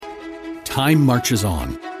Time marches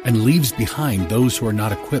on and leaves behind those who are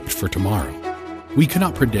not equipped for tomorrow. We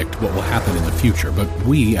cannot predict what will happen in the future, but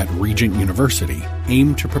we at Regent University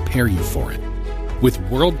aim to prepare you for it. With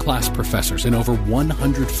world-class professors in over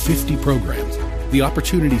 150 programs, the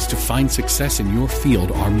opportunities to find success in your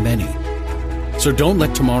field are many. So don't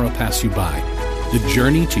let tomorrow pass you by. The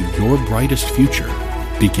journey to your brightest future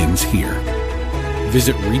begins here.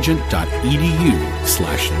 Visit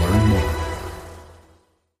regent.edu/learn more.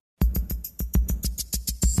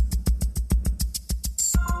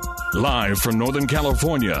 Live from Northern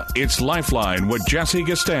California, it's Lifeline with Jesse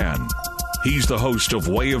Gastan. He's the host of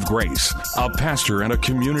Way of Grace, a pastor and a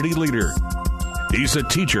community leader. He's a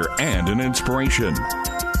teacher and an inspiration.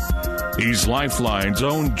 He's Lifeline's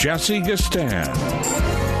own Jesse Gastan.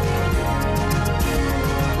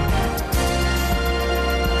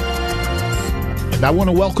 And I want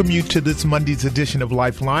to welcome you to this Monday's edition of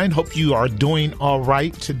Lifeline. Hope you are doing all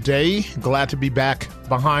right today. Glad to be back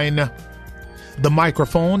behind the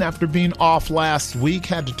microphone after being off last week.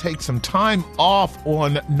 Had to take some time off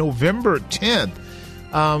on November 10th.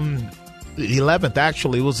 11th,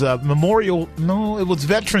 actually. It was it was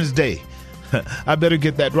Veterans Day. I better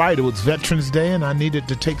get that right. It was Veterans Day, and I needed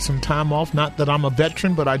to take some time off. Not that I'm a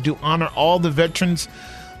veteran, but I do honor all the veterans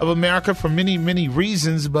of America for many, many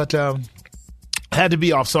reasons, but had to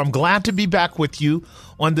be off. So I'm glad to be back with you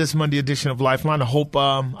on this Monday edition of Lifeline. I hope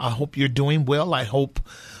you're doing well. I hope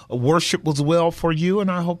worship was well for you,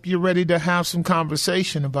 and I hope you're ready to have some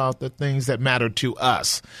conversation about the things that matter to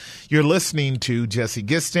us. You're listening to Jesse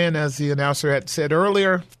Gastan, as the announcer had said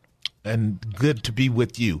earlier, and good to be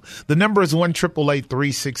with you. The number is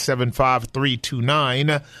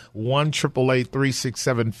 1-888-3675-329,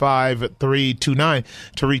 1-888-3675-329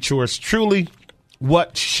 to reach yours truly.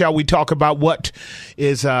 What shall we talk about? What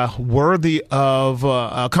is worthy of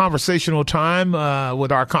a conversational time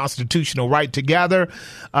with our constitutional right to gather,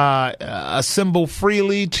 assemble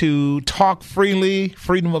freely, to talk freely?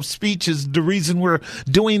 Freedom of speech is the reason we're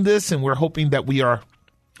doing this, and we're hoping that we are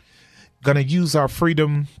going to use our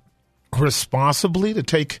freedom responsibly to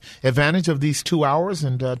take advantage of these 2 hours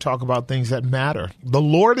and talk about things that matter. The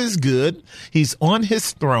Lord is good. He's on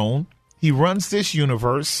his throne. He runs this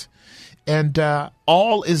universe. And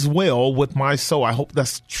all is well with my soul. I hope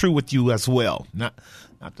that's true with you as well. Not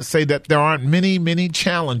to say that there aren't many, many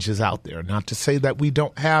challenges out there. Not to say that we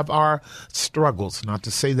don't have our struggles. Not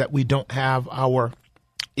to say that we don't have our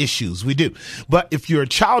issues. We do. But if you're a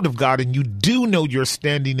child of God and you do know your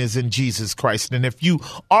standing is in Jesus Christ, and if you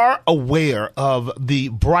are aware of the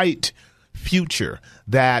bright future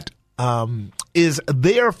that is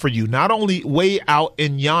there for you, not only way out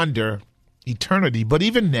in yonder eternity, but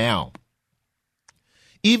even now.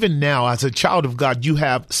 Even now, as a child of God, you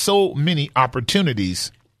have so many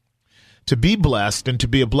opportunities to be blessed and to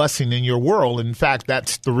be a blessing in your world. In fact,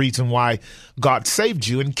 that's the reason why God saved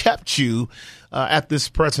you and kept you at this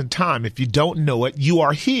present time. If you don't know it, you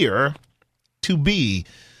are here to be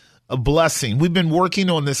a blessing. We've been working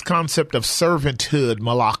on this concept of servanthood,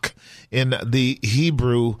 malak, in the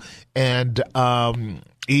Hebrew, and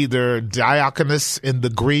either diakonos in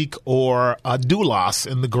the Greek or doulos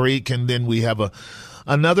in the Greek, and then we have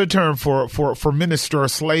another term for minister, or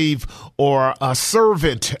slave, or a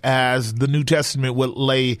servant, as the New Testament would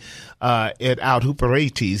lay it out.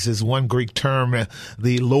 Huperetes is one Greek term.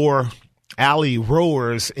 The lower alley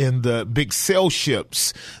rowers in the big sail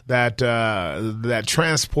ships that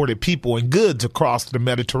transported people and goods across the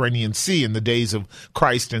Mediterranean Sea in the days of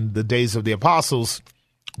Christ and the days of the apostles.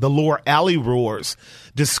 The lower alley rowers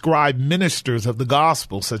describe ministers of the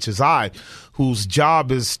gospel, such as I, whose job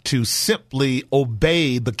is to simply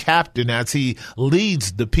obey the captain as he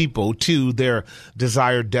leads the people to their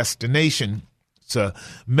desired destination. It's a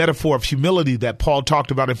metaphor of humility that Paul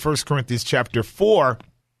talked about in 1 Corinthians chapter 4.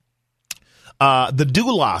 The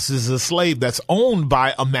doulos is a slave that's owned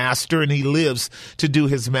by a master, and he lives to do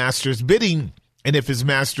his master's bidding. And if his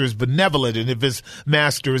master is benevolent, and if his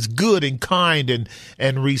master is good and kind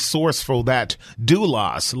and resourceful, that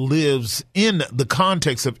doulos lives in the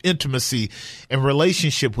context of intimacy and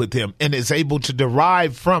relationship with him, and is able to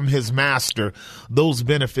derive from his master those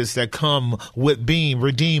benefits that come with being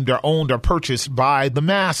redeemed or owned or purchased by the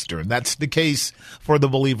master. And that's the case for the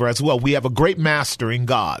believer as well. We have a great master in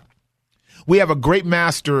God. We have a great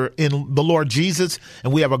master in the Lord Jesus,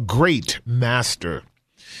 and we have a great master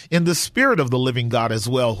in the Spirit of the living God as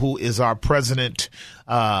well, who is our president,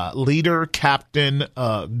 leader, captain,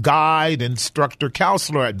 guide, instructor,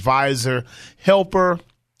 counselor, advisor, helper,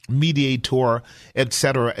 mediator,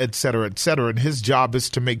 etc., etc., etc. And his job is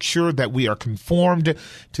to make sure that we are conformed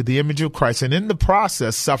to the image of Christ, and in the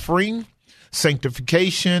process, suffering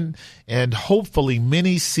sanctification, and hopefully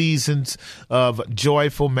many seasons of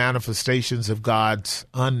joyful manifestations of God's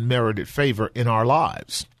unmerited favor in our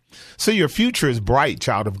lives. So your future is bright,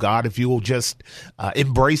 child of God, if you will just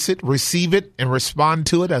embrace it, receive it, and respond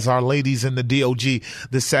to it. As our ladies in the DOG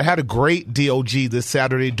had a great DOG this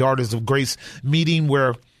Saturday, Daughters of Grace meeting,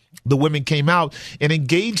 where the women came out and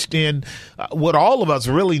engaged in what all of us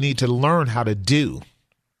really need to learn how to do.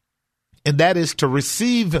 And that is to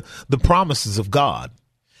receive the promises of God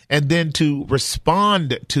and then to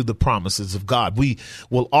respond to the promises of God. We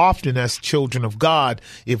will often, as children of God,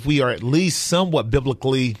 if we are at least somewhat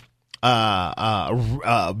biblically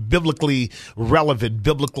relevant,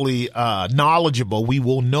 biblically knowledgeable, we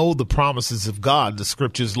will know the promises of God. The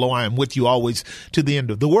scriptures, lo, I am with you always to the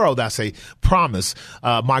end of the world. That's a promise.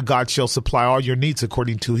 My God shall supply all your needs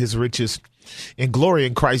according to his riches in glory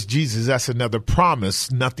in Christ Jesus. That's another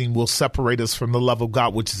promise. Nothing will separate us from the love of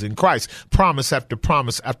God which is in Christ. Promise after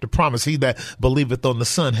promise after promise. He that believeth on the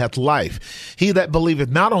Son hath life. He that believeth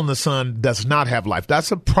not on the Son does not have life.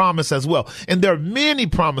 That's a promise as well. And there are many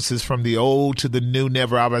promises from the old to the new.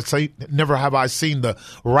 Never have I seen the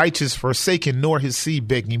righteous forsaken, nor his seed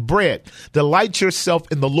begging bread. Delight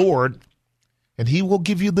yourself in the Lord, and he will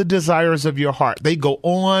give you the desires of your heart. They go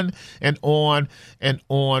on and on and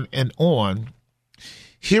on and on.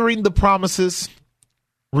 Hearing the promises,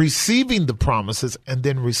 receiving the promises, and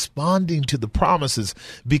then responding to the promises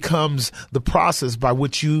becomes the process by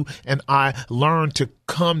which you and I learn to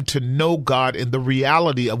come to know God in the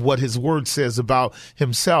reality of what his word says about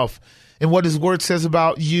himself and what his word says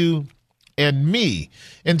about you and me.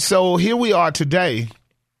 And so here we are today.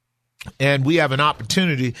 And we have an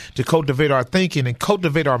opportunity to cultivate our thinking and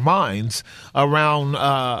cultivate our minds around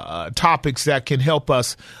topics that can help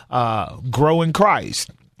us grow in Christ.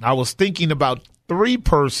 I was thinking about three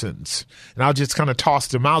persons, and I'll just kind of toss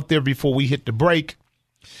them out there before we hit the break.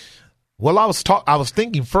 Well, I was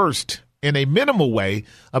thinking first in a minimal way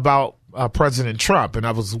about President Trump, and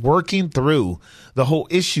I was working through the whole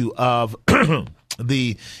issue of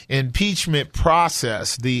the impeachment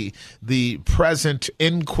process, the present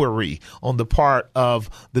inquiry on the part of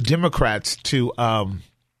the Democrats to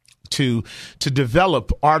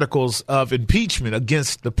develop articles of impeachment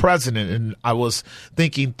against the president. And I was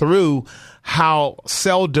thinking through how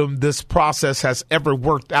seldom this process has ever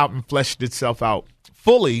worked out and fleshed itself out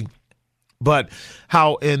fully, but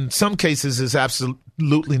how in some cases is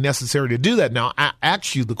absolutely necessary to do that. Now, I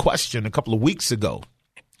asked you the question a couple of weeks ago,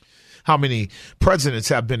 how many presidents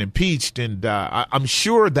have been impeached, and I'm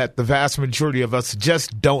sure that the vast majority of us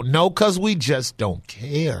just don't know because we just don't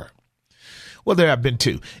care. Well, there have been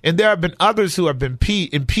two, and there have been others who have been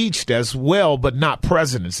impeached as well, but not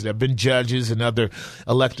presidents. There have been judges and other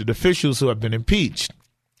elected officials who have been impeached.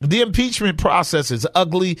 The impeachment process is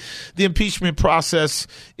ugly. The impeachment process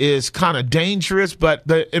is kind of dangerous, but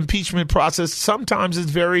the impeachment process sometimes is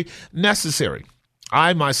very necessary.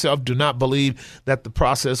 I myself do not believe that the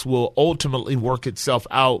process will ultimately work itself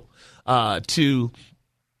out to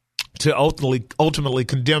ultimately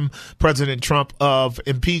condemn President Trump of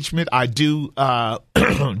impeachment. I do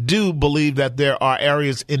believe that there are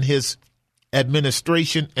areas in his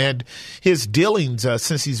administration and his dealings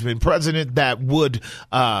since he's been president that would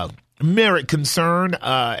merit concern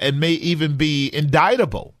and may even be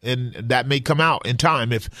indictable, and that may come out in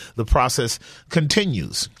time if the process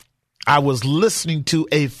continues. I was listening to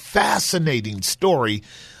a fascinating story,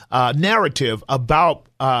 narrative about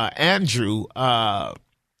Andrew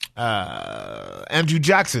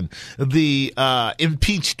Jackson, the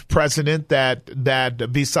impeached president that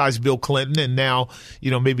besides Bill Clinton and now,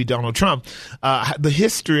 maybe Donald Trump, the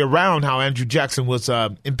history around how Andrew Jackson was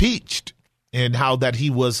impeached. And how that he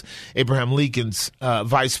was Abraham Lincoln's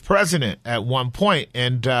vice president at one point.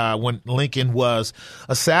 And when Lincoln was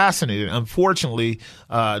assassinated, unfortunately,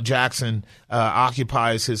 Jackson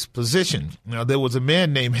occupies his position. Now, there was a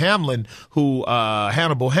man named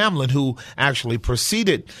Hannibal Hamlin, who actually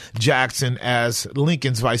preceded Jackson as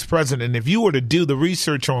Lincoln's vice president. And if you were to do the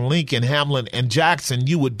research on Lincoln, Hamlin, and Jackson,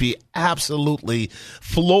 you would be absolutely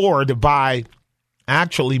floored by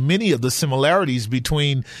actually many of the similarities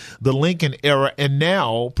between the Lincoln era and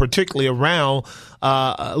now, particularly around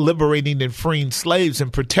liberating and freeing slaves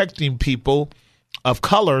and protecting people of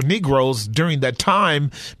color, Negroes, during that time,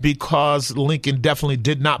 because Lincoln definitely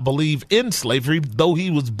did not believe in slavery, though he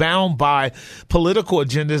was bound by political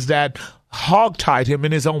agendas that hogtied him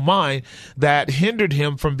in his own mind, that hindered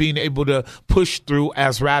him from being able to push through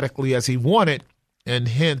as radically as he wanted And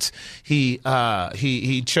hence he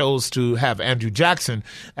chose to have Andrew Jackson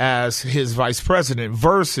as his vice president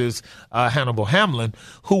versus Hannibal Hamlin,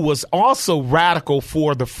 who was also radical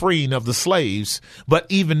for the freeing of the slaves, but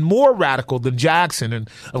even more radical than Jackson. And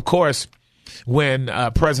of course, when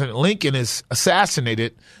President Lincoln is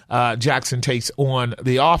assassinated, Jackson takes on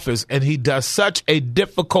the office, and he does such a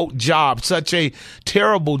difficult job, such a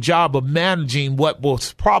terrible job of managing what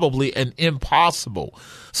was probably an impossible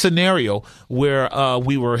scenario where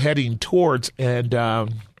we were heading towards and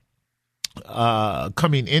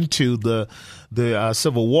coming into the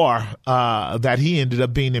Civil War, that he ended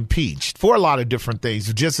up being impeached for a lot of different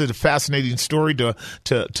things. Just a fascinating story to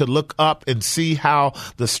look up and see how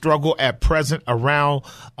the struggle at present around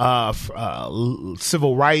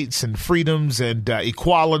civil rights and freedoms and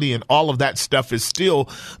equality and all of that stuff is still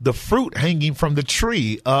the fruit hanging from the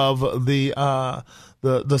tree of the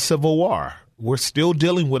Civil War. We're still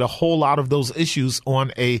dealing with a whole lot of those issues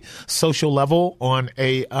on a social level, on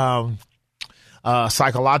a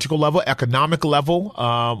psychological level, economic level,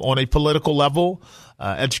 on a political level,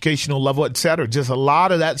 educational level, et cetera. Just a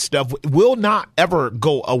lot of that stuff will not ever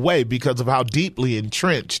go away because of how deeply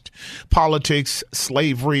entrenched politics,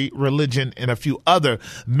 slavery, religion, and a few other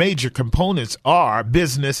major components are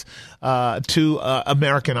business to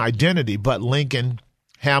American identity. But Lincoln,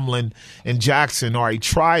 Hamlin, and Jackson are a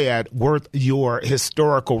triad worth your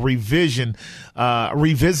historical revisiting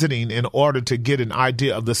in order to get an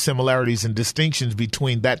idea of the similarities and distinctions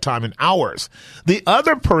between that time and ours. The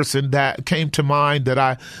other person that came to mind that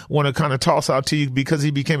I want to kind of toss out to you because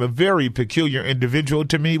he became a very peculiar individual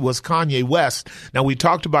to me was Kanye West. Now, we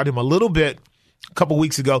talked about him a little bit a couple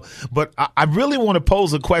weeks ago, but I really want to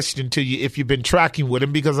pose a question to you if you've been tracking with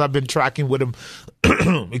him, because I've been tracking with him,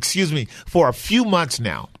 for a few months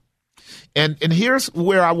now. And here's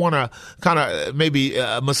where I want to kind of maybe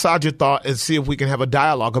massage your thought and see if we can have a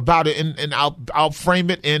dialogue about it. And I'll frame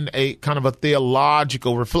it in a kind of a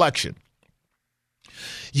theological reflection.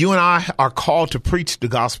 You and I are called to preach the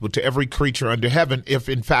gospel to every creature under heaven if,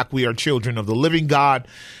 in fact, we are children of the living God.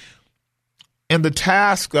 And the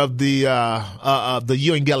task of the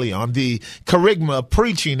euangelion, the kerygma of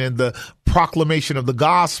preaching and the proclamation of the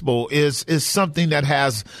gospel is something that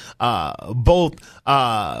has both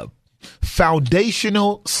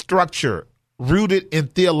foundational structure rooted in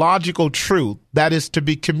theological truth that is to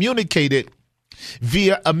be communicated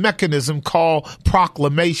via a mechanism called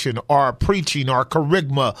proclamation or preaching or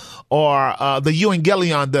kerygma or the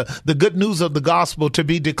euangelion, the good news of the gospel to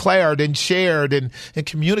be declared and shared and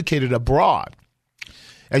communicated abroad.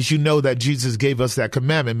 As you know that Jesus gave us that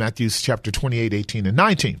commandment, Matthew chapter 28, 18 and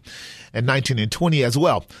 19, and 19 and 20 as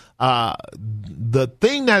well. The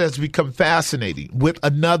thing that has become fascinating with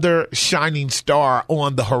another shining star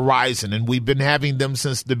on the horizon, and we've been having them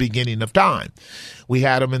since the beginning of time. We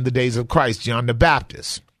had them in the days of Christ, John the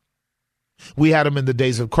Baptist. We had them in the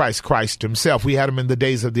days of Christ, Christ himself. We had them in the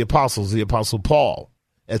days of the apostles, the apostle Paul,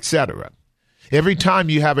 etc. Every time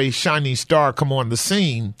you have a shining star come on the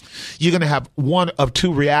scene, you're going to have one of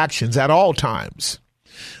two reactions at all times.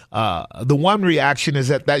 The one reaction is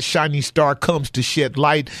that shining star comes to shed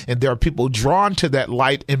light, and there are people drawn to that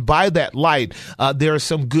light. And by that light, there is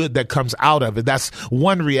some good that comes out of it. That's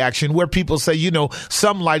one reaction where people say,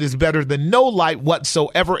 some light is better than no light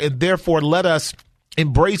whatsoever. And therefore, let us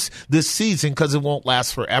embrace this season because it won't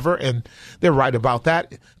last forever. And they're right about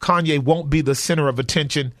that. Kanye won't be the center of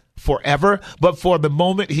attention forever, but for the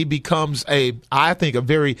moment he becomes I think a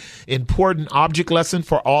very important object lesson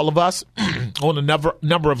for all of us on a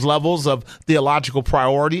number of levels of theological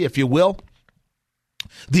priority, if you will.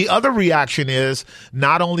 The other reaction is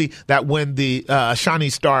not only that when the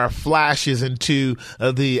shining star flashes into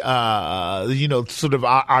the sort of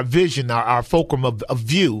our vision, our fulcrum of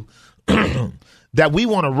view, that we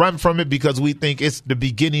want to run from it because we think it's the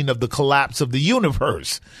beginning of the collapse of the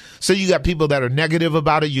universe. So you got people that are negative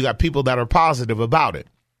about it. You got people that are positive about it.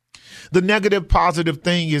 The negative positive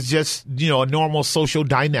thing is just, a normal social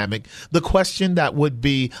dynamic. The question that would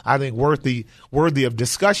be, I think, worthy of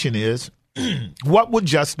discussion is what would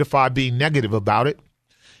justify being negative about it?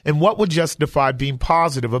 And what would justify being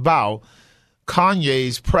positive about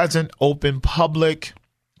Kanye's present open public,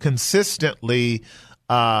 consistently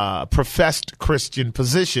professed Christian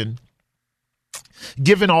position,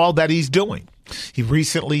 given all that he's doing. He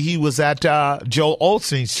was at Joel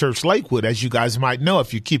Osteen's church, Lakewood, as you guys might know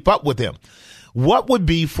if you keep up with him. What would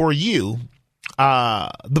be for you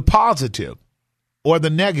the positive or the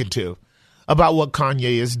negative about what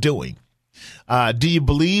Kanye is doing? Do you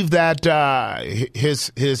believe that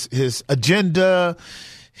his agenda,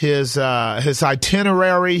 his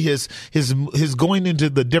itinerary, his going into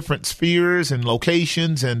the different spheres and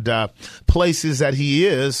locations and places that he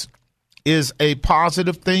is a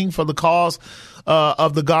positive thing for the cause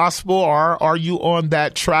of the gospel, or are you on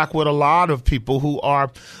that track with a lot of people who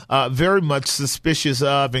are very much suspicious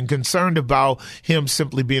of and concerned about him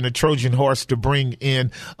simply being a Trojan horse to bring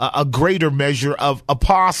in a greater measure of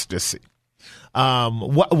apostasy?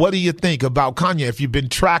 What do you think about Kanye if you've been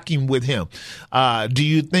tracking with him? Do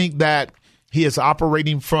you think that he is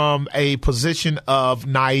operating from a position of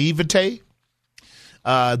naivete?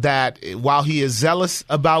 That while he is zealous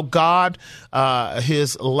about God,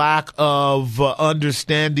 his lack of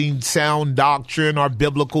understanding sound doctrine or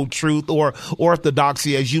biblical truth or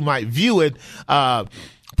orthodoxy, as you might view it,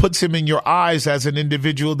 puts him in your eyes as an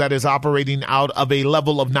individual that is operating out of a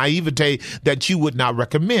level of naivete that you would not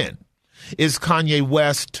recommend? Is Kanye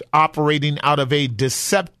West operating out of a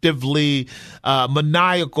deceptively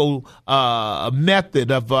maniacal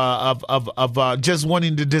method of just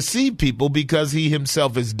wanting to deceive people because he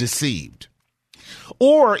himself is deceived?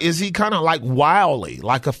 Or is he kind of like wily,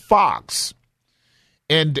 like a fox,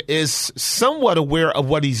 and is somewhat aware of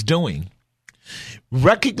what he's doing,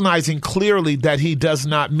 recognizing clearly that he does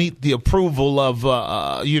not meet the approval of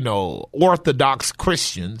Orthodox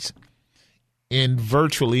Christians in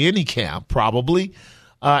virtually any camp, probably,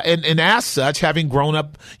 and as such, having grown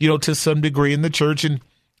up, to some degree in the church and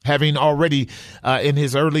having already in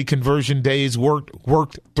his early conversion days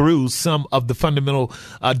worked through some of the fundamental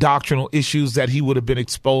doctrinal issues that he would have been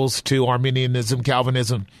exposed to, Arminianism,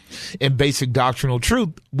 Calvinism, and basic doctrinal truth,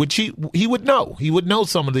 which he would know. He would know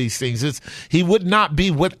some of these things. He would not be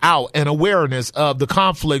without an awareness of the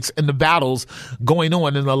conflicts and the battles going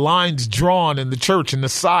on and the lines drawn in the church and the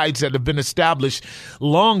sides that have been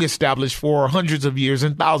long established for hundreds of years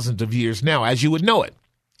and thousands of years now, as you would know it.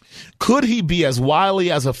 Could he be as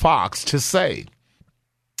wily as a fox to say,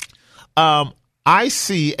 I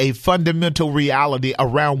see a fundamental reality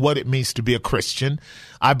around what it means to be a Christian.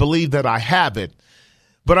 I believe that I have it,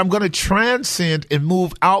 but I'm going to transcend and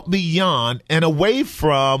move out beyond and away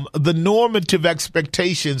from the normative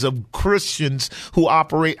expectations of Christians who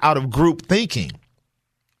operate out of group thinking.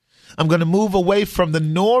 I'm going to move away from the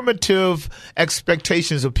normative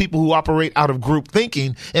expectations of people who operate out of group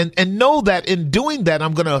thinking and know that in doing that,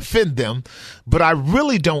 I'm going to offend them. But I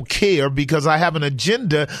really don't care because I have an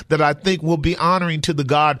agenda that I think will be honoring to the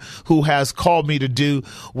God who has called me to do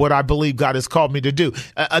what I believe God has called me to do.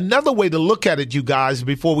 Another way to look at it, you guys,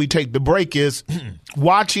 before we take the break is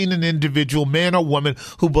watching an individual, man or woman,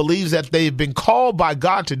 who believes that they've been called by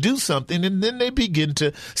God to do something, and then they begin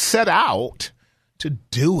to set out to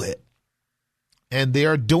do it. And they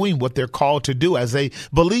are doing what they're called to do as they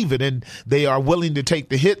believe it. And they are willing to take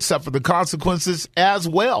the hit, suffer the consequences, as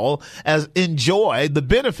well as enjoy the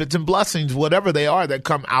benefits and blessings, whatever they are, that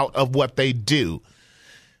come out of what they do.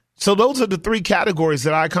 So those are the three categories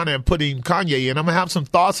that I kind of am putting Kanye in. I'm going to have some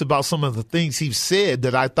thoughts about some of the things he said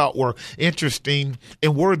that I thought were interesting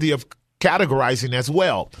and worthy of categorizing as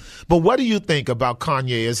well. But what do you think about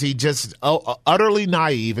Kanye? Is he just utterly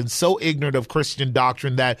naive and so ignorant of Christian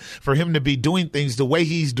doctrine that for him to be doing things the way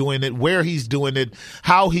he's doing it, where he's doing it,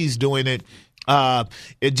 how he's doing it,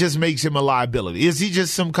 it just makes him a liability? Is he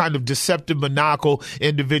just some kind of deceptive, maniacal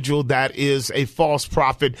individual that is a false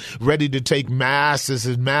prophet ready to take masses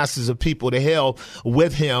and masses of people to hell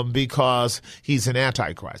with him because he's an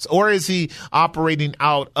antichrist? Or is he operating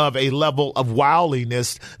out of a level of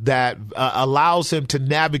wiliness that allows him to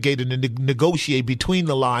navigate and negotiate between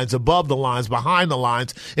the lines, above the lines, behind the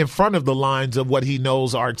lines, in front of the lines of what he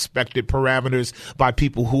knows are expected parameters by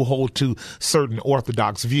people who hold to certain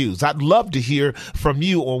orthodox views? I'd love to hear from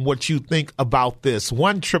you on what you think about this.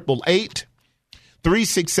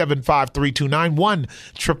 1-888-367-5329,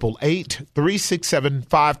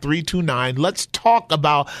 1-888-367-5329. Let's talk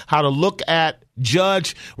about how to look at,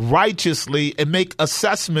 judge righteously, and make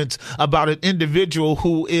assessments about an individual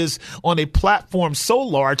who is on a platform so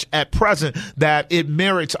large at present that it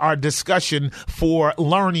merits our discussion for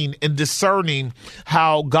learning and discerning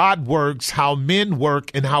how God works, how men work,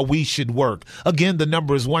 and how we should work. Again, the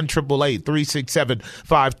number is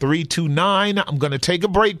 1-888-367-5329. I'm going to take a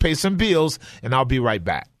break, pay some bills, and I'll be right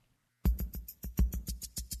back.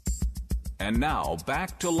 And now,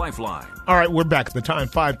 back to Lifeline. All right, we're back at the time,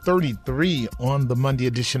 5:33 on the Monday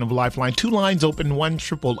edition of Lifeline. Two lines open,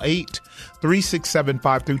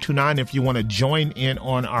 1-888-367-5329 if you want to join in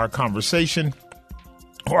on our conversation.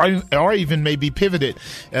 Or even maybe pivot it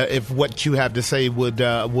if what you have to say would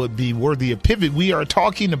be worthy of pivot. We are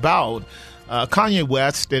talking about Kanye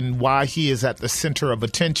West and why he is at the center of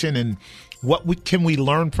attention and can we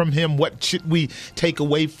learn from him? What should we take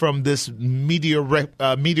away from this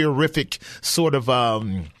meteorific sort of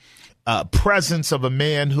presence of a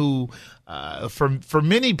man who, for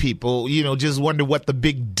many people, just wonder what the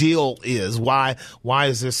big deal is. Why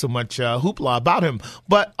is there so much hoopla about him?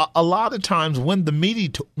 But a lot of times when the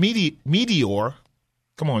meteor,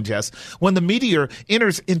 come on, Jess, when the meteor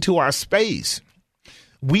enters into our space,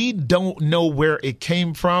 we don't know where it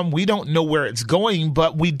came from. We don't know where it's going,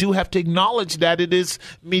 but we do have to acknowledge that it is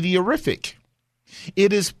meteorific.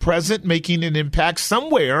 It is present, making an impact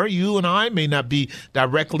somewhere. You and I may not be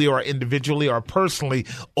directly or individually or personally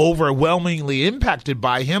overwhelmingly impacted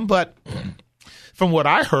by him, but from what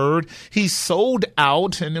I heard, he sold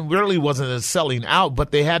out, and it really wasn't a selling out,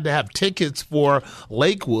 but they had to have tickets for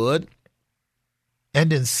Lakewood.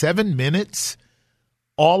 And in 7 minutes,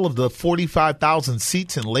 all of the 45,000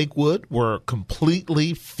 seats in Lakewood were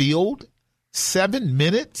completely filled. 7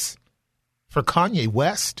 minutes for Kanye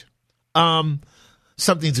West.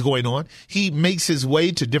 Something's going on. He makes his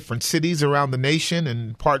way to different cities around the nation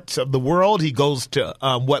and parts of the world. He goes to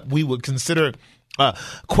what we would consider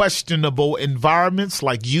questionable environments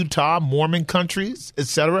like Utah, Mormon countries,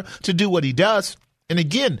 etc., to do what he does. And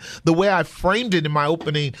again, the way I framed it in my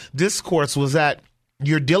opening discourse was that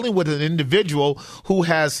you're dealing with an individual who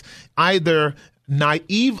has either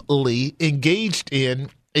naively engaged in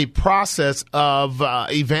a process of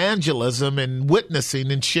evangelism and witnessing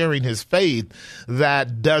and sharing his faith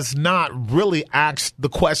that does not really ask the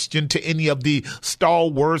question to any of the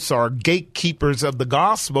stalwarts or gatekeepers of the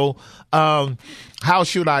gospel. How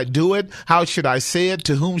should I do it? How should I say it?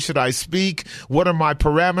 To whom should I speak? What are my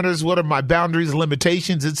parameters? What are my boundaries,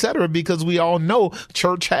 limitations, etc.? Because we all know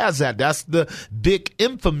church has that. That's the big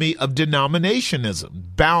infamy of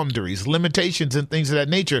denominationism. Boundaries, limitations, and things of that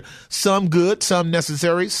nature. Some good, some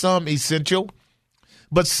necessary, some essential,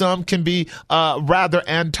 but some can be rather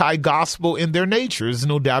anti-gospel in their nature. There's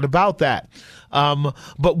no doubt about that.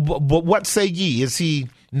 But what say ye? Is he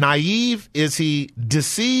naive? Is he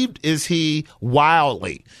deceived? Is he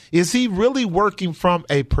wildly? Is he really working from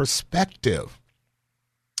a perspective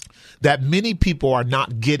that many people are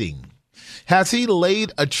not getting? Has he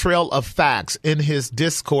laid a trail of facts in his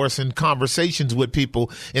discourse and conversations with people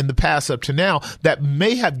in the past up to now that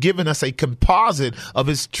may have given us a composite of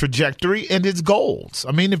his trajectory and his goals?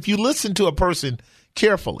 I mean, if you listen to a person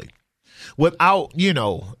carefully without,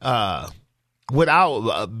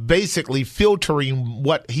 without basically filtering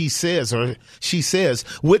what he says or she says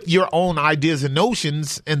with your own ideas and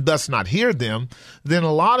notions and thus not hear them, then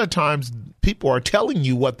a lot of times people are telling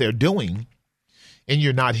you what they're doing and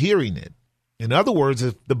you're not hearing it. In other words,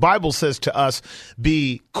 if the Bible says to us,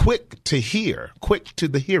 be quick to hear, quick to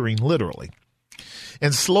the hearing, literally,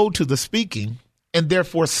 and slow to the speaking, and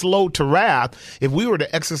therefore slow to wrath, if we were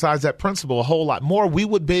to exercise that principle a whole lot more, we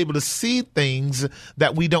would be able to see things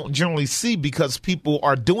that we don't generally see because people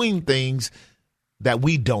are doing things that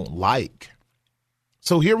we don't like.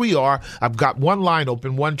 So here we are. I've got one line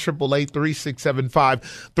open,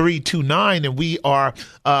 1-888-3675-329, and we are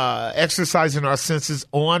exercising our senses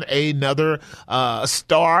on another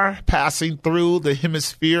star passing through the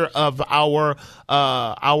hemisphere of our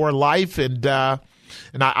life,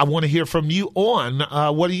 and I want to hear from you on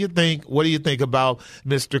what do you think? What do you think about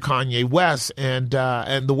Mr. Kanye West and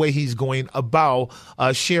the way he's going about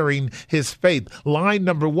sharing his faith? Line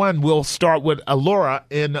number one, we'll start with Alora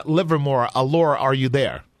in Livermore. Alora, are you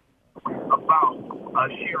there? About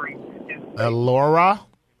sharing his faith. Alora?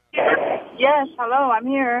 Yes, hello, I'm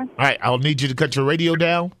here. All right, I'll need you to cut your radio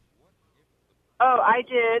down. Oh, I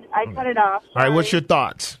did. I cut it off. All right, what's your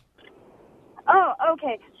thoughts? Oh,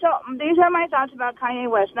 okay. So these are my thoughts about Kanye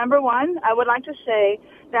West. Number one, I would like to say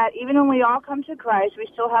that even when we all come to Christ, we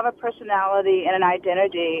still have a personality and an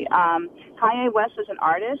identity. Kanye West is an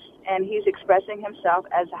artist, and he's expressing himself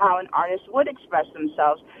as how an artist would express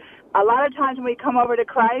themselves. A lot of times when we come over to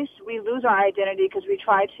Christ, we lose our identity because we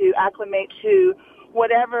try to acclimate to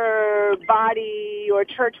whatever body or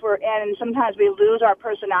church we're in, and sometimes we lose our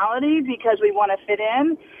personality because we want to fit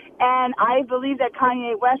in. And I believe that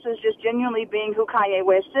Kanye West is just genuinely being who Kanye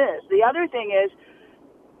West is. The other thing is,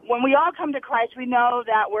 when we all come to Christ, we know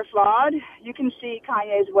that we're flawed. You can see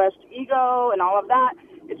Kanye West's ego and all of that.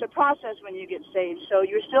 It's a process when you get saved. So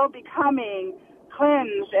you're still becoming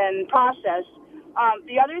cleansed and processed.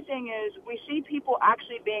 The other thing is, we see people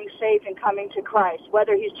actually being saved and coming to Christ.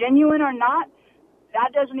 Whether he's genuine or not,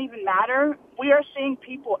 that doesn't even matter. We are seeing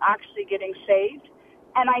people actually getting saved.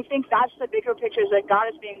 And I think that's the bigger picture, is that God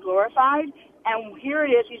is being glorified. And here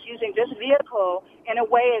it is, he's using this vehicle in a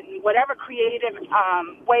way, in whatever creative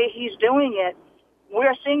way he's doing it,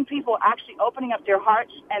 we're seeing people actually opening up their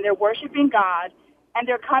hearts and they're worshiping God and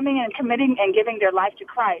they're coming and committing and giving their life to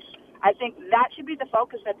Christ. I think that should be the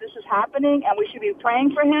focus, that this is happening, and we should be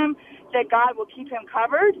praying for him, that God will keep him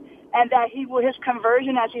covered, and that his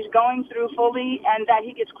conversion as he's going through fully, and that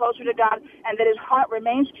he gets closer to God, and that his heart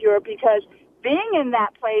remains pure, because being in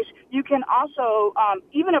that place, you can also,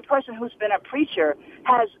 even a person who's been a preacher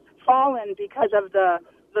has fallen because of the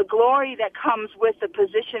glory that comes with the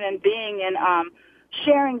position and being and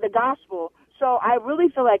sharing the gospel. So I really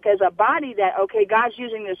feel like as a body that, okay, God's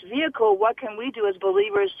using this vehicle, what can we do as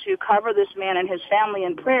believers to cover this man and his family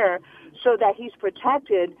in prayer so that he's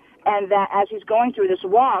protected, and that as he's going through this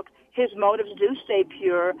walk, his motives do stay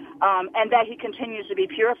pure, and that he continues to be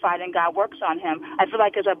purified and God works on him. I feel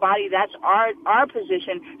like as a body, that's our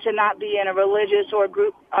position, to not be in a religious or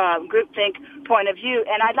groupthink point of view.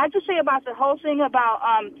 And I'd like to say about the whole thing about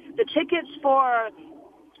the tickets for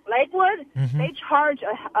Lakewood, they charge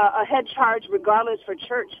a head charge regardless for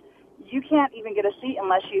church. You can't even get a seat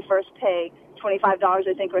unless you first pay $25,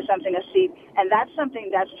 I think, or something a seat. And that's something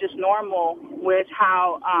that's just normal with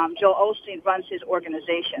how Joel Osteen runs his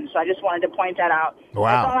organization. So I just wanted to point that out.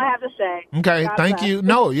 Wow. That's all I have to say. Okay, God thank bless. you.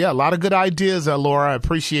 No, yeah, a lot of good ideas, Laura. I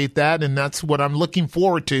appreciate that, and that's what I'm looking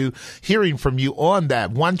forward to hearing from you on that.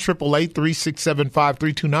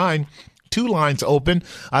 1-888-367-5329. Two lines open.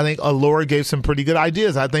 I think Laura gave some pretty good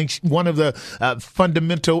ideas. I think one of the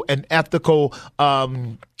fundamental and ethical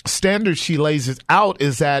standards she lays it out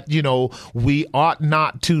is that, we ought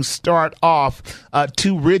not to start off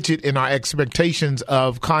too rigid in our expectations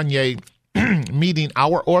of Kanye meeting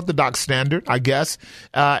our orthodox standard, I guess,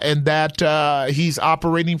 and that he's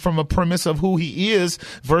operating from a premise of who he is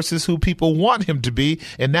versus who people want him to be.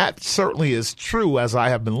 And that certainly is true as I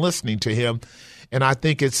have been listening to him. And I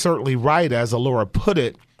think it's certainly right, as Laura put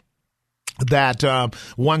it, that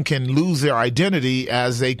one can lose their identity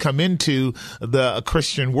as they come into the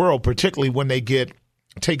Christian world, particularly when they get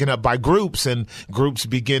taken up by groups and groups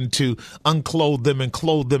begin to unclothe them and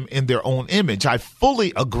clothe them in their own image. I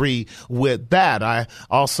fully agree with that. I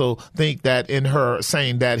also think that in her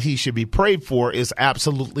saying that he should be prayed for is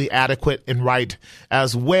absolutely adequate and right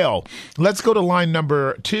as well. Let's go to line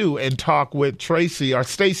number 2 and talk with Stacy, in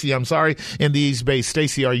the East Bay.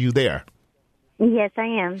 Stacy, are you there? Yes, I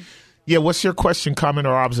am. Yeah, what's your question, comment,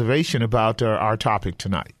 or observation about our topic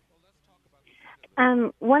tonight?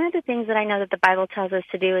 One of the things that I know that the Bible tells us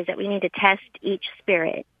to do is that we need to test each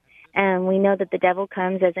spirit. And we know that the devil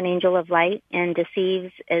comes as an angel of light and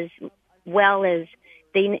deceives as well as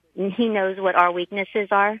he knows what our weaknesses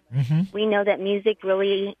are. Mm-hmm. We know that music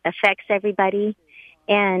really affects everybody.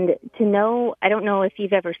 And to know, I don't know if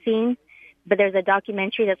you've ever seen, but there's a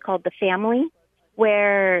documentary that's called The Family,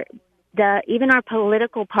 where even our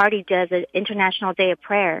political party does an International Day of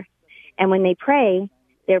Prayer. And when they pray,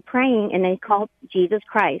 they're praying and they call Jesus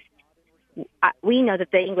Christ. We know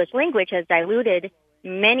that the English language has diluted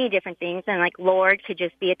many different things, and like Lord could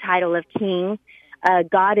just be a title of king.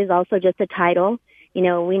 God is also just a title. We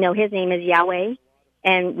know his name is Yahweh,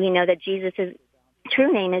 and we know that Jesus'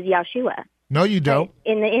 true name is Yahshua. No, you don't.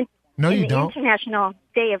 No, you don't. International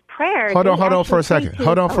Day of Prayer. Hold on for a second.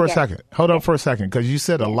 Hold on for a second, because you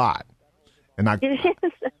said a lot.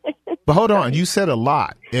 But hold on, you said a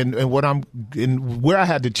lot, and where I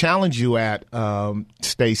had to challenge you at,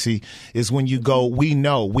 Stacy, is when you go, we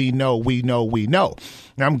know. Now,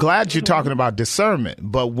 I'm glad you're talking about discernment,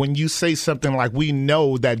 but when you say something like, we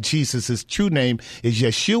know that Jesus' true name is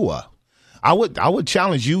Yeshua, I would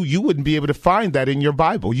challenge you. You wouldn't be able to find that in your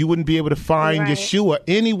Bible. You wouldn't be able to find Yeshua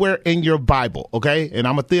anywhere in your Bible. Okay. And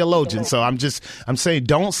I'm a theologian. So I'm saying,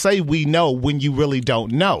 don't say we know when you really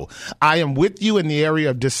don't know. I am with you in the area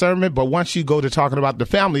of discernment. But once you go to talking about the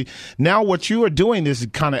family, now what you are doing is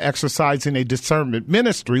kind of exercising a discernment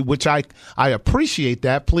ministry, which I appreciate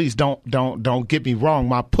that. Please don't get me wrong.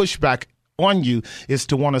 My pushback on you is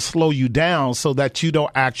to want to slow you down so that you don't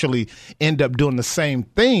actually end up doing the same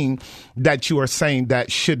thing that you are saying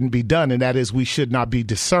that shouldn't be done. And that is, we should not be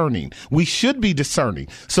discerning. We should be discerning.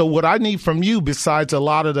 So what I need from you, besides a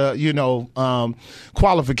lot of the,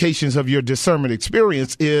 qualifications of your discernment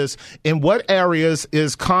experience, is in what areas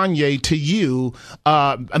is Kanye to you,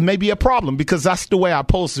 maybe a problem? Because that's the way I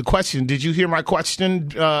posed the question. Did you hear my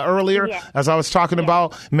question earlier? Yeah. As I was talking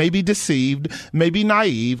about maybe deceived, maybe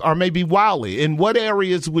naive, or maybe wild. In what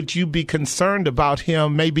areas would you be concerned about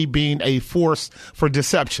him maybe being a force for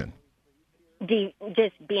deception? He's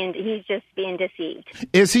just being deceived.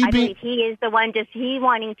 Is he? I believe he is the one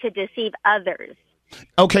wanting to deceive others.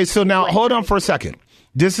 Okay, so now hold on for a second.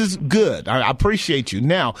 This is good. I appreciate you.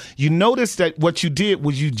 Now, you notice that what you did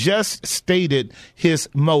was you just stated his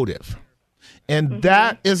motive. And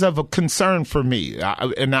that is of a concern for me.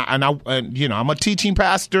 And I'm a teaching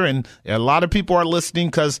pastor, and a lot of people are listening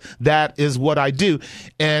because that is what I do.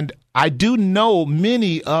 And I do know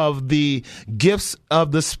many of the gifts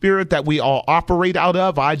of the Spirit that we all operate out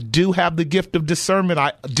of. I do have the gift of discernment.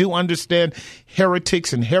 I do understand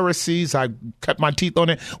heretics and heresies. I cut my teeth on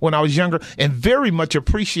it when I was younger and very much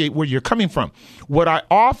appreciate where you're coming from. What I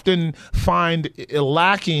often find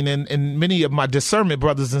lacking in many of my discernment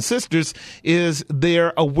brothers and sisters is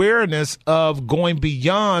their awareness of going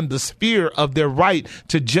beyond the sphere of their right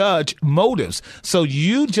to judge motives. So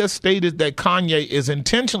you just stated that Kanye is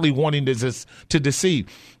intentionally wanting to deceive.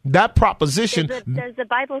 That proposition. Does the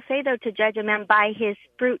Bible say, though, to judge a man by his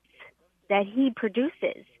fruits that he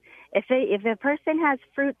produces? If a person has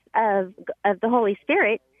fruits of the Holy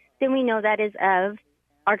Spirit, then we know that is of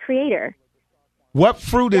our Creator. What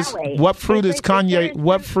fruit is Kanye?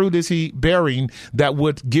 What fruit is he bearing that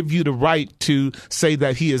would give you the right to say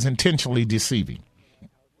that he is intentionally deceiving?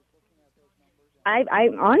 I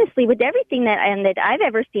honestly, with everything that I've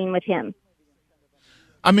ever seen with him.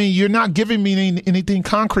 I mean, you're not giving me anything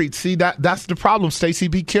concrete. See, that's the problem, Stacey.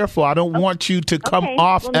 Be careful. I don't want you to come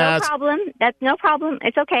off as... No problem. That's no problem.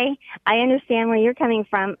 It's okay. I understand where you're coming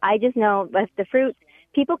from. I just know with the fruits,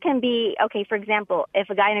 people can be, okay, for example,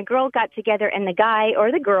 if a guy and a girl got together and the guy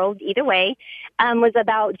or the girl, either way, was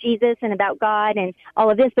about Jesus and about God and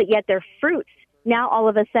all of this, but yet their fruits now all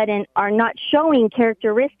of a sudden are not showing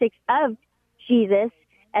characteristics of Jesus,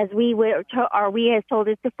 as we has told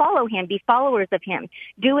us to follow him, be followers of him,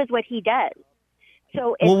 do as what he does.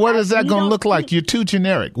 So, well, what is that going to look like? You're too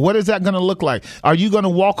generic. What is that going to look like? Are you going to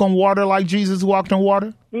walk on water like Jesus walked on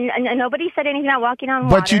water? Nobody said anything about walking on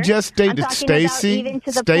water. But you just stated, Stacey,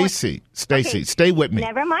 stay with me.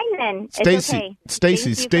 Never mind then. Stacey,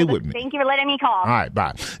 stay with me. Thank you for letting me call. All right,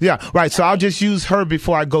 bye. Yeah, right. So I'll just use her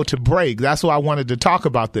before I go to break. That's why I wanted to talk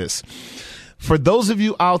about this. For those of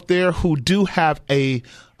you out there who do have a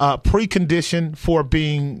precondition for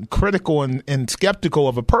being critical and skeptical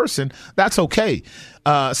of a person, that's okay.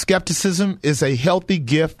 Skepticism is a healthy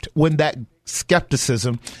gift when that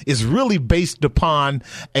skepticism is really based upon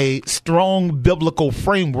a strong biblical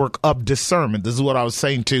framework of discernment. This is what I was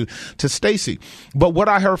saying to Stacey. But what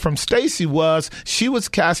I heard from Stacey was she was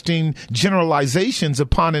casting generalizations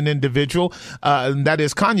upon an individual, that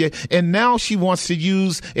is Kanye, and now she wants to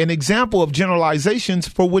use an example of generalizations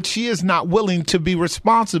for which she is not willing to be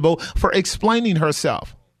responsible for explaining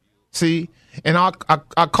herself. See? And I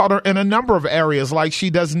caught her in a number of areas, like she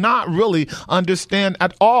does not really understand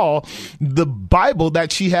at all the Bible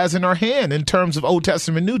that she has in her hand in terms of Old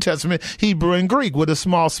Testament, New Testament, Hebrew and Greek with a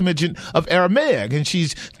small smidgen of Aramaic. And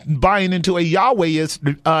she's buying into a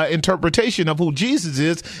Yahwehist interpretation of who Jesus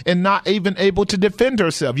is and not even able to defend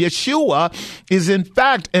herself. Yeshua is in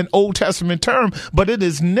fact an Old Testament term, but it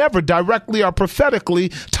is never directly or prophetically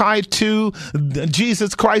tied to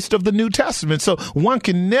Jesus Christ of the New Testament. So one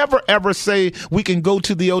can never ever say we can go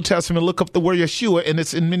to the Old Testament, look up the word Yeshua, and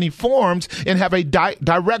it's in many forms, and have a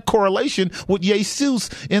direct correlation with Jesus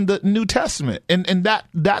in the New Testament. And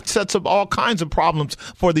that sets up all kinds of problems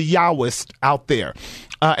for the Yahwists out there.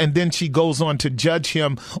 And then she goes on to judge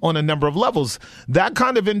him on a number of levels. That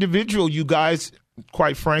kind of individual, you guys,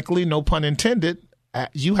 quite frankly, no pun intended,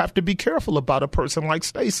 you have to be careful about a person like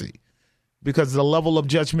Stacey, because the level of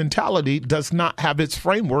judgmentality does not have its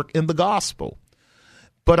framework in the gospel.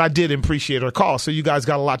 But I did appreciate her call. So you guys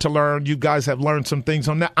got a lot to learn. You guys have learned some things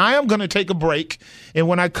on that. I am going to take a break. And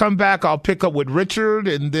when I come back, I'll pick up with Richard.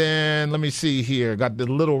 And then let me see here. Got the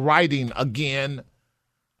little writing again.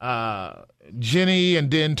 Jenny and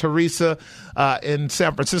then Teresa in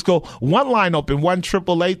San Francisco. One line open,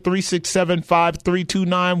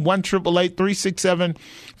 1-888-367-5329,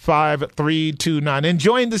 1-888-367-5329.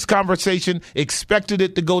 Enjoying this conversation, expected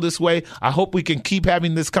it to go this way. I hope we can keep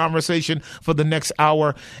having this conversation for the next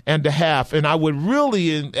hour and a half. And I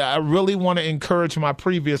really want to encourage my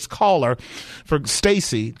previous caller, for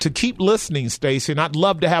Stacey, to keep listening, Stacey. And I'd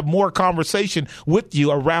love to have more conversation with you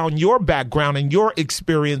around your background and your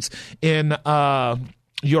experience in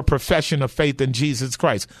your profession of faith in Jesus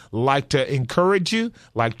Christ. Like to encourage you,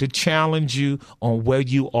 like to challenge you on where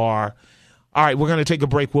you are. All right, we're going to take a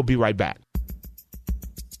break. We'll be right back.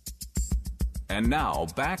 And now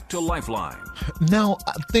back to Lifeline. Now,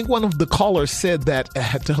 I think one of the callers said that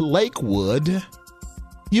at Lakewood,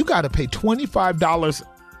 you got to pay $25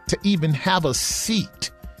 to even have a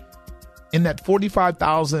seat in that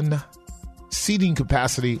 45,000 seating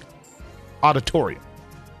capacity auditorium.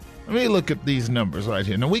 Let me look at these numbers right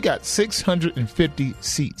here. Now, we got 650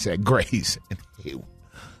 seats at Grace.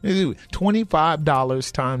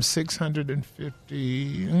 $25 times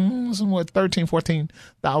 650, somewhat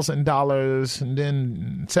 $14,000, and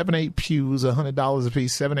then 7-8 pews, $100 a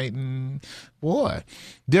piece, 7-8, and boy,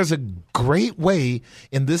 there's a great way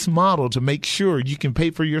in this model to make sure you can pay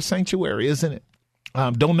for your sanctuary, isn't it?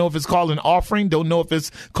 Don't know if it's called an offering. Don't know if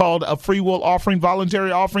it's called a free will offering, voluntary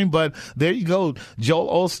offering. But there you go.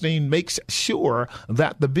 Joel Osteen makes sure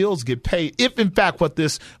that the bills get paid. If, in fact, what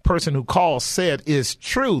this person who called said is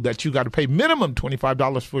true, that you got to pay minimum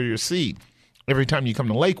 $25 for your seed every time you come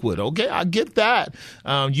to Lakewood. Okay, I get that.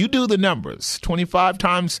 You do the numbers. 25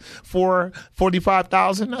 times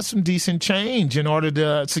 45,000. That's some decent change in order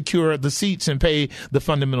to secure the seats and pay the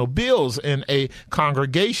fundamental bills in a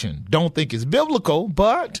congregation. Don't think it's biblical,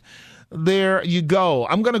 but there you go.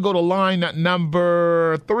 I'm going to go to line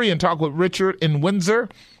number 3 and talk with Richard in Windsor.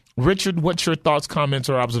 Richard, what's your thoughts, comments,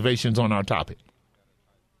 or observations on our topic?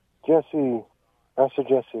 Jesse, Pastor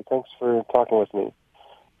Jesse, thanks for talking with me.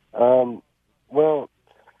 Well,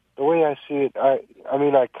 the way I see it, I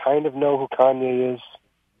mean, I kind of know who Kanye is.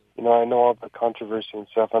 You know, I know all the controversy and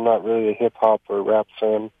stuff. I'm not really a hip-hop or rap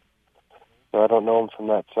fan, so I don't know him from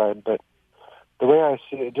that side. But the way I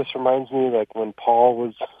see it, it just reminds me, like, when Paul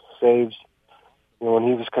was saved, you know, when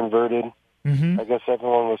he was converted, I guess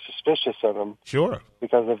everyone was suspicious of him. Sure.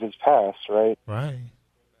 Because of his past, right? Right.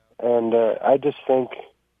 And I just think,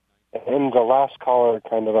 and the last caller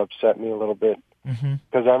kind of upset me a little bit.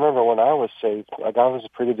 Because I remember when I was saved, like, I was a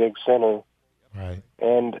pretty big sinner. Right.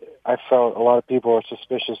 And I felt a lot of people were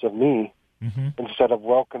suspicious of me instead of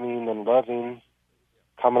welcoming and loving,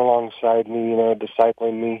 coming alongside me, you know,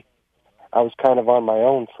 discipling me. I was kind of on my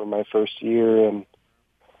own for my first year, and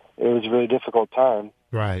it was a really difficult time.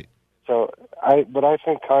 Right. So what I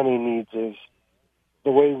think Kanye needs is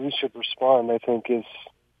the way we should respond, I think, is,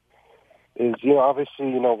 you know, obviously,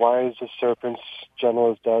 you know, wise as serpents, gentle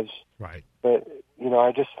as doves. Right. But, you know,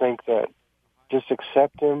 I just think that just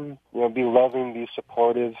accept him, you know, be loving, be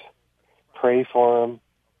supportive, pray for him.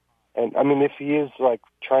 And, I mean, if he is, like,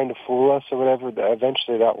 trying to fool us or whatever,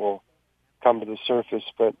 eventually that will come to the surface.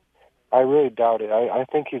 But I really doubt it. I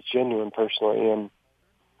think he's genuine personally, and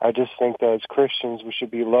I just think that as Christians we should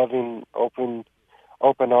be loving,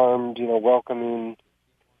 open-armed, you know, welcoming,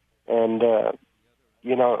 and,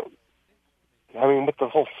 you know, I mean, with the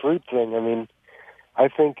whole fruit thing, I mean, I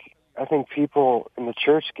think people in the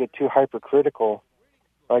church get too hypercritical.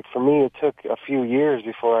 Like, for me, it took a few years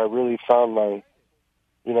before I really found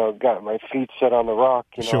got my feet set on the rock.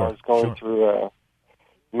 You know, Sure, I was going through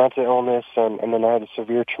mental illness, and then I had a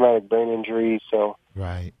severe traumatic brain injury. So,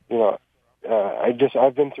 right. You know,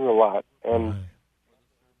 I've been through a lot, and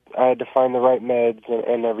I had to find the right meds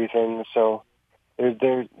and everything. So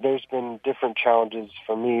there's been different challenges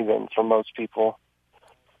for me than for most people.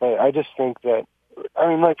 But I just think that, I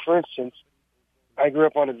mean, like, for instance, I grew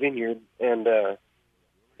up on a vineyard, and,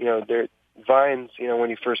 you know, there vines, you know, when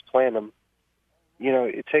you first plant them, you know,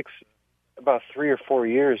 it takes about 3 or 4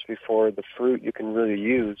 years before the fruit you can really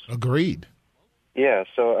use. Agreed. Yeah,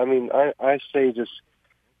 so, I mean, I say just,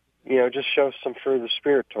 you know, just show some fruit of the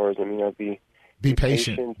Spirit towards them, you know, be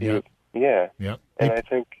patient. Yeah. Yep. And I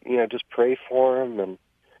think, you know, just pray for them,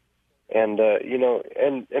 and you know,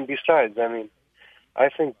 and besides, I mean, I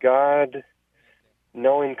think God,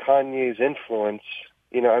 knowing Kanye's influence,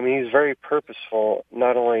 you know, I mean, he's very purposeful,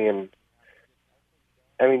 not only in,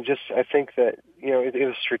 I mean, just, I think that, you know, it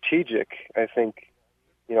was strategic. I think,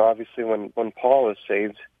 you know, obviously when Paul was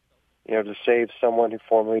saved, you know, to save someone who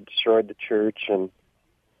formerly destroyed the church, and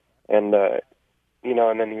you know,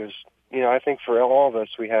 and then he was, you know, I think for all of us,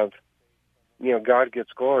 we have, you know, God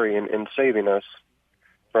gets glory in saving us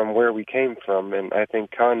from where we came from. And I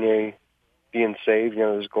think Kanye being saved, you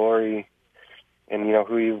know, there's glory in, you know,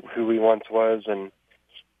 who he once was. And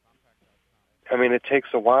I mean, it takes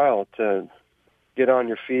a while to get on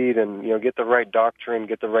your feet and, you know, get the right doctrine,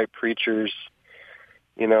 get the right preachers.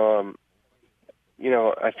 You know,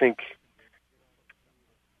 I think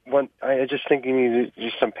I just think you need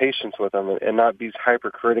just some patience with them, and not be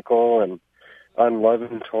hypercritical and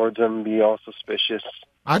unloving towards them, be all suspicious.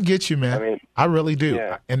 I get you, man. I mean, I really do.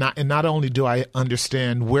 Yeah. And not only do I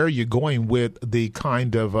understand where you're going with the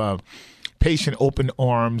kind of patient, open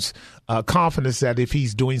arms, confidence that if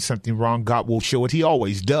he's doing something wrong, God will show it. He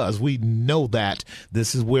always does. We know that.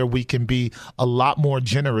 This is where we can be a lot more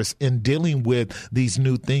generous in dealing with these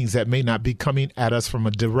new things that may not be coming at us from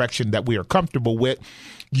a direction that we are comfortable with.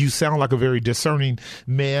 You sound like a very discerning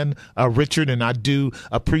man, Richard, and I do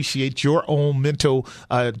appreciate your own mental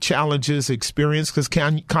challenges, experience, because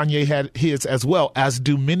Kanye had his as well, as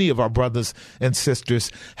do many of our brothers and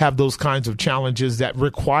sisters have those kinds of challenges that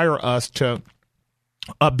require us to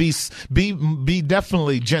Be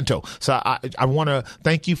definitely gentle. So I want to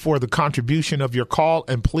thank you for the contribution of your call,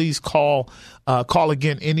 and please call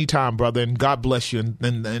again anytime, brother. And God bless you,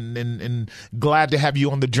 and glad to have you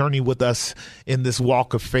on the journey with us in this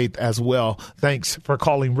walk of faith as well. Thanks for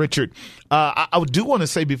calling, Richard. I do want to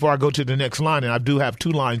say before I go to the next line, and I do have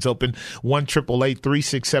two lines open: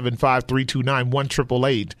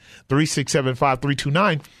 1-888-367-5329,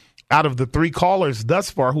 1-888-367-5329. Out of the three callers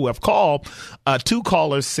thus far who have called, two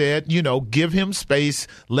callers said, give him space,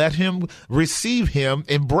 let him receive him,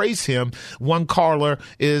 embrace him. One caller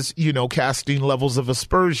is, casting levels of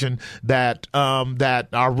aspersion that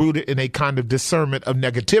are rooted in a kind of discernment of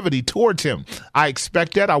negativity towards him. I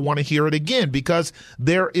expect that. I want to hear it again because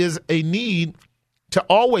there is a need to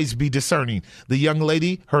always be discerning. The young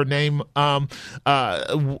lady, her name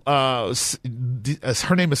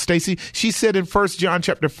is Stacy. She said in 1 John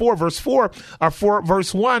chapter 4, verse 4, or 4,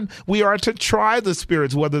 verse 1, we are to try the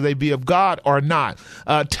spirits, whether they be of God or not.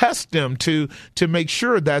 Test them to make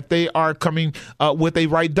sure that they are coming with a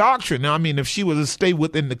right doctrine. Now, I mean, if she was to stay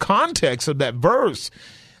within the context of that verse,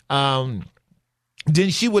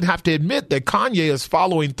 then she would have to admit that Kanye is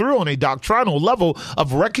following through on a doctrinal level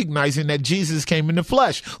of recognizing that Jesus came in the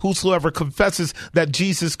flesh. Whosoever confesses that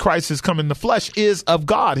Jesus Christ has come in the flesh is of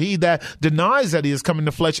God. He that denies that he has come in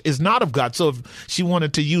the flesh is not of God. So if she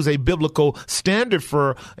wanted to use a biblical standard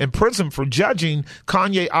and prism for judging,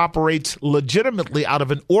 Kanye operates legitimately out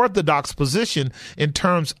of an orthodox position in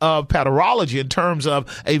terms of paterology, in terms of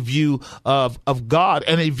a view of God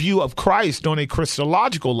and a view of Christ on a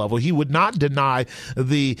Christological level. He would not deny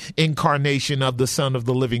the incarnation of the Son of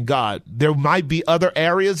the living God. There might be other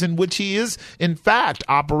areas in which he is, in fact,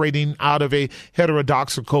 operating out of a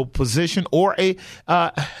heterodoxical position or a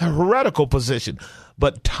heretical position.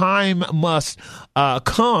 But time must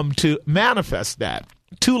come to manifest that.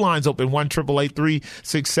 Two lines open,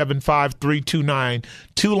 1-888-367-5329.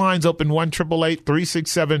 Two lines open,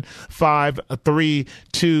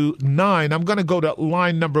 1-888-367-5329. I'm going to go to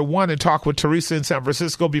line number one and talk with Teresa in San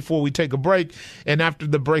Francisco before we take a break. And after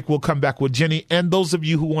the break, we'll come back with Jenny and those of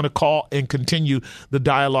you who want to call and continue the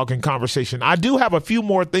dialogue and conversation. I do have a few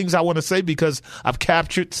more things I want to say because I've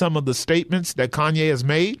captured some of the statements that Kanye has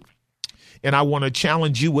made. And I want to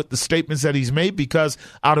challenge you with the statements that he's made, because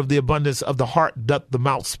out of the abundance of the heart doth the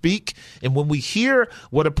mouth speak. And when we hear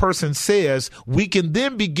what a person says, we can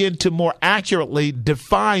then begin to more accurately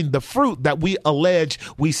define the fruit that we allege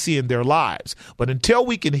we see in their lives. But until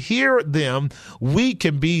we can hear them, we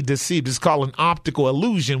can be deceived. It's called an optical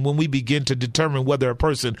illusion when we begin to determine whether a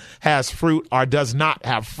person has fruit or does not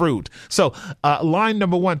have fruit. So line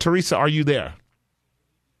number one, Teresa, are you there?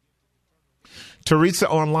 Teresa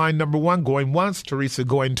on line number one, going once. Teresa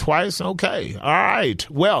going twice. Okay. All right.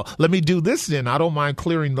 Well, let me do this then. I don't mind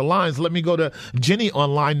clearing the lines. Let me go to Jenny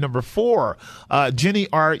on line number 4. Jenny,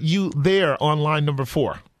 are you there on line number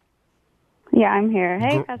 4? Yeah, I'm here.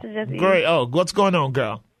 Hey, Pastor Jesse. Great. Oh, what's going on,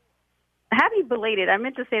 girl? Happy belated. I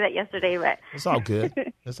meant to say that yesterday, but it's all good.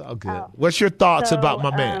 It's all good. What's your thoughts about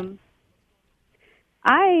my man?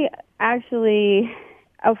 I actually...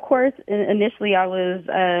 Of course, initially I was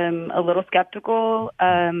a little skeptical,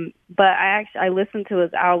 but I listened to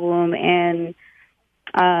his album, and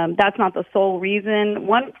that's not the sole reason.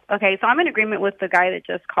 So I'm in agreement with the guy that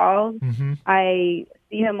just called. Mm-hmm. I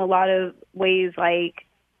see him a lot of ways like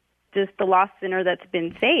just the lost sinner that's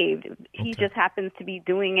been saved. Okay. He just happens to be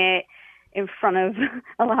doing it in front of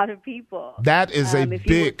a lot of people. That is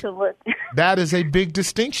that is a big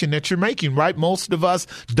distinction that you're making, right? Most of us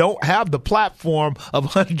don't have the platform of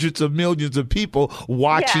hundreds of millions of people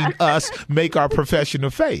watching us make our profession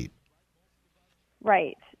of faith.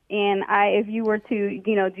 Right. And if you were to,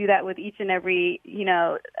 do that with each and every,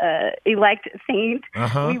 elect saint,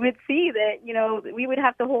 we would see that, we would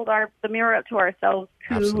have to hold the mirror up to ourselves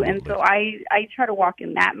too. Absolutely. And so I try to walk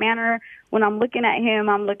in that manner. When I'm looking at him,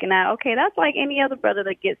 I'm looking at, okay, that's like any other brother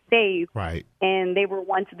that gets saved. Right. And they were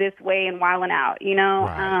once this way and wilding out,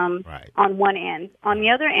 right. On one end. On the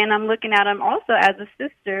other end, I'm looking at him also as a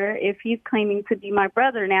sister, if he's claiming to be my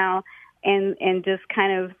brother now. And just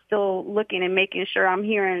kind of still looking and making sure I'm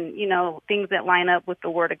hearing, things that line up with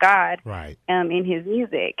the Word of God, right. In his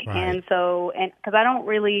music. Right. And so, because I don't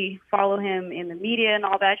really follow him in the media and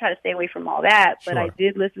all that, I try to stay away from all that. But Sure. I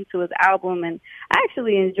did listen to his album, and I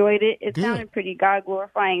actually enjoyed it. It sounded pretty God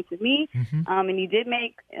glorifying to me. Mm-hmm. And he did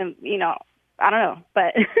make, I don't know,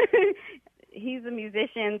 but he's a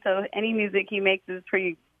musician, so any music he makes is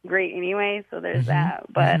pretty great anyway, so there's that.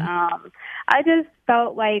 But I just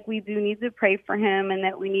felt like we do need to pray for him, and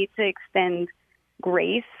that we need to extend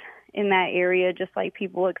grace in that area, just like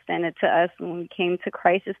people extended to us when we came to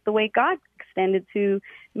Christ. It's the way God extended to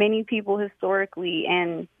many people historically.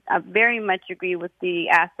 And I very much agree with the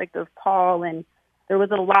aspect of Paul. And there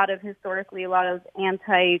was a lot of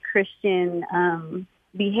anti-Christian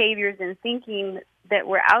behaviors and thinking that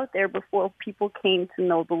were out there before people came to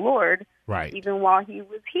know the Lord, right, even while he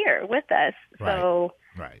was here with us. Right. So,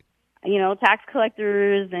 right. Tax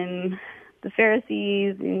collectors and the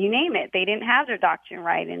Pharisees and you name it, they didn't have their doctrine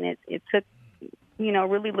right. And it took,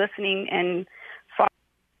 really listening and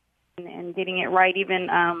following and getting it right. Even,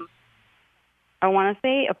 I want to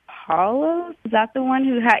say Apollos, is that the one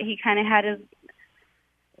who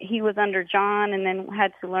he was under John and then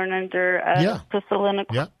had to learn under Priscilla and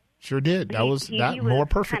Aquila. Yeah, sure did. That was more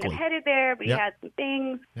perfectly. He was kind of headed there, but he had some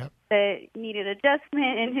things that needed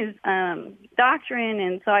adjustment in his doctrine.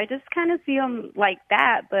 And so I just kind of see him like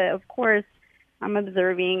that. But, of course, I'm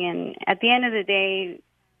observing. And at the end of the day,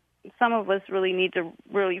 some of us really need to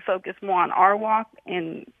really focus more on our walk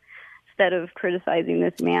instead of criticizing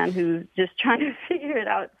this man who's just trying to figure it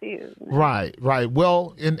out too. Right.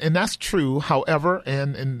 Well, and that's true. However,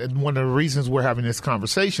 and one of the reasons we're having this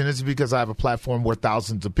conversation is because I have a platform where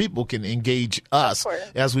thousands of people can engage us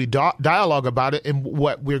as we dialogue about it. And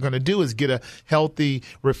what we're going to do is get a healthy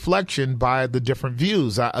reflection by the different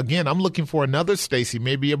views. Again, I'm looking for another Stacy,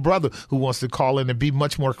 maybe a brother who wants to call in and be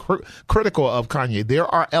much more critical of Kanye. There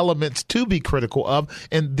are elements to be critical of,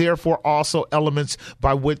 and therefore also elements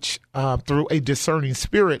by which through a discerning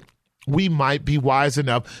spirit, we might be wise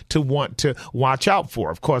enough to want to watch out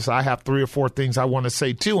for. Of course, I have 3 or 4 things I want to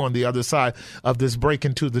say, too, on the other side of this break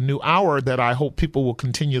into the new hour that I hope people will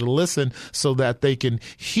continue to listen so that they can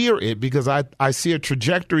hear it, because I see a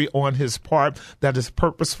trajectory on his part that is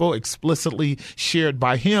purposeful, explicitly shared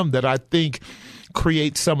by him, that I think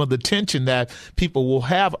create some of the tension that people will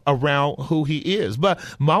have around who he is. But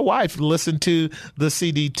my wife listened to the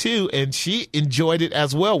CD too, and she enjoyed it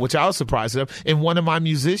as well, which I was surprised of. And one of my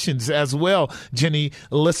musicians as well, Jenny,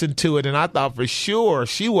 listened to it, and I thought for sure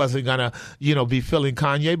she wasn't gonna, be feeling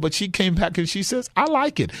Kanye, but she came back and she says, I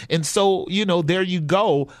like it. And so, there you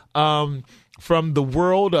go. From the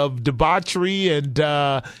world of debauchery and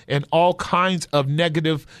all kinds of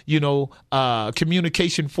negative,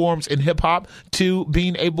 communication forms in hip hop, to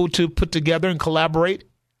being able to put together and collaborate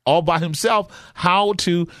all by himself how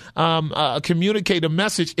to communicate a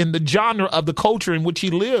message in the genre of the culture in which he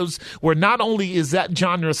lives, where not only is that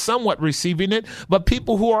genre somewhat receiving it, but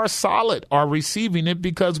people who are solid are receiving it,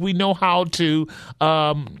 because we know how to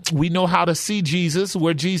see Jesus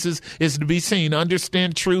where Jesus is to be seen,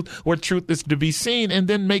 understand truth where truth is to be seen, and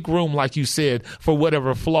then make room, like you said, for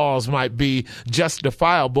whatever flaws might be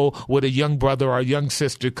justifiable with a young brother or a young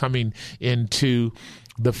sister coming into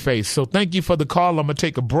the faith. So thank you for the call. I'm going to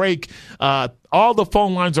take a break. All the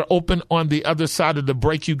phone lines are open on the other side of the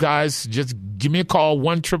break, you guys. Just give me a call,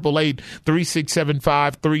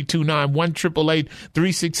 1-888-3675-329,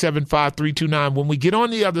 1-888-3675-329. When we get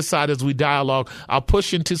on the other side as we dialogue, I'll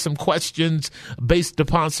push into some questions based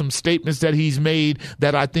upon some statements that he's made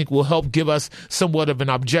that I think will help give us somewhat of an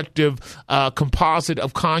objective composite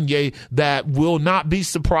of Kanye that will not be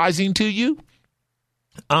surprising to you.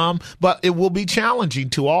 But it will be challenging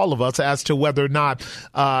to all of us as to whether or not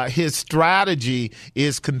his strategy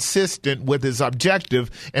is consistent with his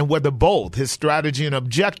objective, and whether both his strategy and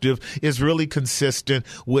objective is really consistent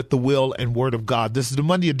with the will and word of God. This is the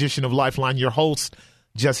Monday edition of Lifeline. Your host,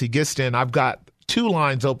 Jesse Gistin. I've got 2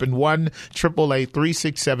 lines open,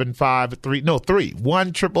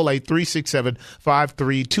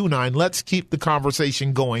 1-888-367-5329. Let's keep the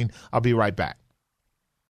conversation going. I'll be right back.